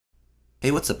Hey,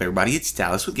 what's up everybody, it's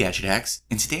Dallas with Gadget Hacks,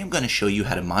 and today I'm going to show you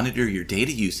how to monitor your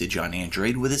data usage on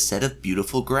Android with a set of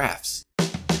beautiful graphs. Now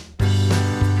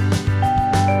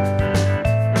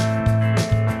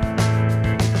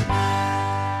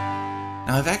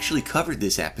I've actually covered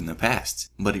this app in the past,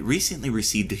 but it recently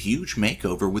received a huge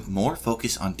makeover with more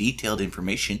focus on detailed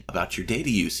information about your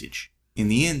data usage. In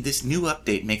the end, this new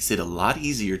update makes it a lot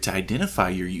easier to identify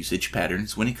your usage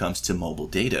patterns when it comes to mobile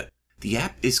data. The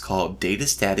app is called Data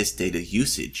Status Data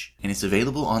Usage, and it's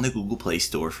available on the Google Play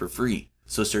Store for free.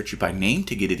 So search it by name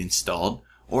to get it installed,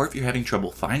 or if you're having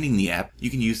trouble finding the app, you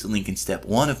can use the link in step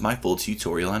 1 of my full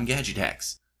tutorial on Gadget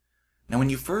Hacks. Now when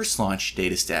you first launch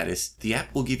Data Status, the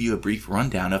app will give you a brief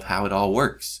rundown of how it all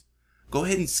works. Go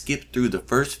ahead and skip through the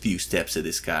first few steps of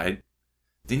this guide.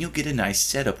 Then you'll get a nice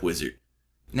setup wizard.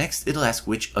 Next, it'll ask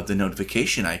which of the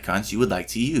notification icons you would like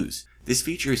to use. This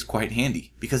feature is quite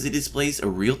handy because it displays a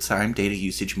real-time data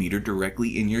usage meter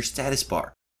directly in your status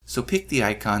bar. So pick the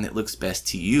icon that looks best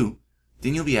to you,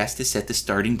 then you'll be asked to set the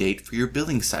starting date for your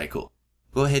billing cycle.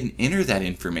 Go ahead and enter that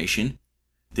information,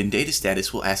 then Data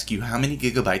Status will ask you how many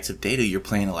gigabytes of data your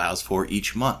plan allows for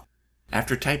each month.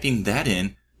 After typing that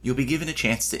in, you'll be given a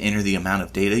chance to enter the amount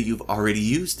of data you've already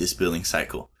used this billing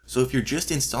cycle. So if you're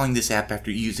just installing this app after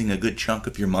using a good chunk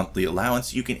of your monthly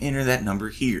allowance, you can enter that number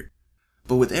here.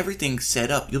 But with everything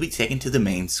set up, you'll be taken to the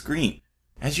main screen.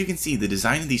 As you can see, the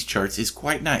design of these charts is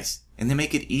quite nice, and they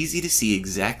make it easy to see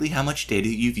exactly how much data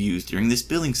you've used during this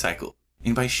billing cycle.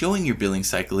 And by showing your billing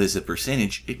cycle as a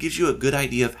percentage, it gives you a good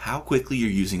idea of how quickly you're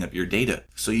using up your data,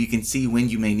 so you can see when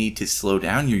you may need to slow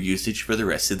down your usage for the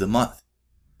rest of the month.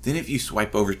 Then if you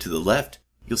swipe over to the left,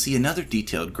 you'll see another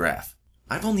detailed graph.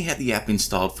 I've only had the app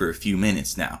installed for a few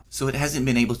minutes now, so it hasn't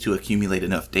been able to accumulate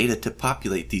enough data to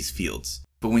populate these fields.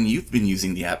 But when you've been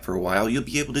using the app for a while, you'll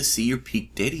be able to see your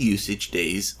peak data usage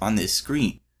days on this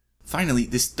screen. Finally,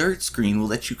 this third screen will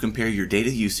let you compare your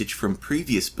data usage from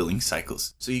previous billing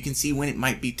cycles, so you can see when it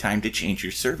might be time to change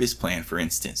your service plan, for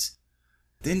instance.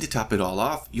 Then to top it all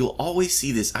off, you'll always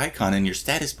see this icon in your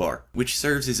status bar, which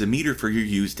serves as a meter for your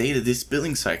used data this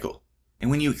billing cycle. And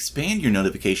when you expand your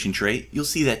notification tray, you'll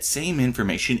see that same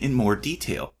information in more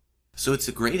detail. So it's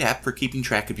a great app for keeping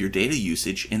track of your data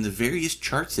usage, and the various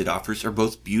charts it offers are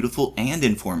both beautiful and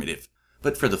informative.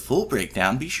 But for the full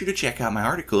breakdown, be sure to check out my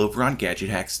article over on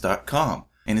GadgetHacks.com.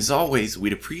 And as always,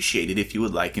 we'd appreciate it if you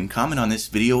would like and comment on this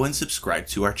video and subscribe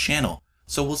to our channel.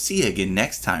 So we'll see you again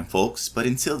next time, folks, but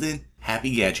until then,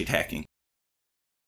 happy gadget hacking.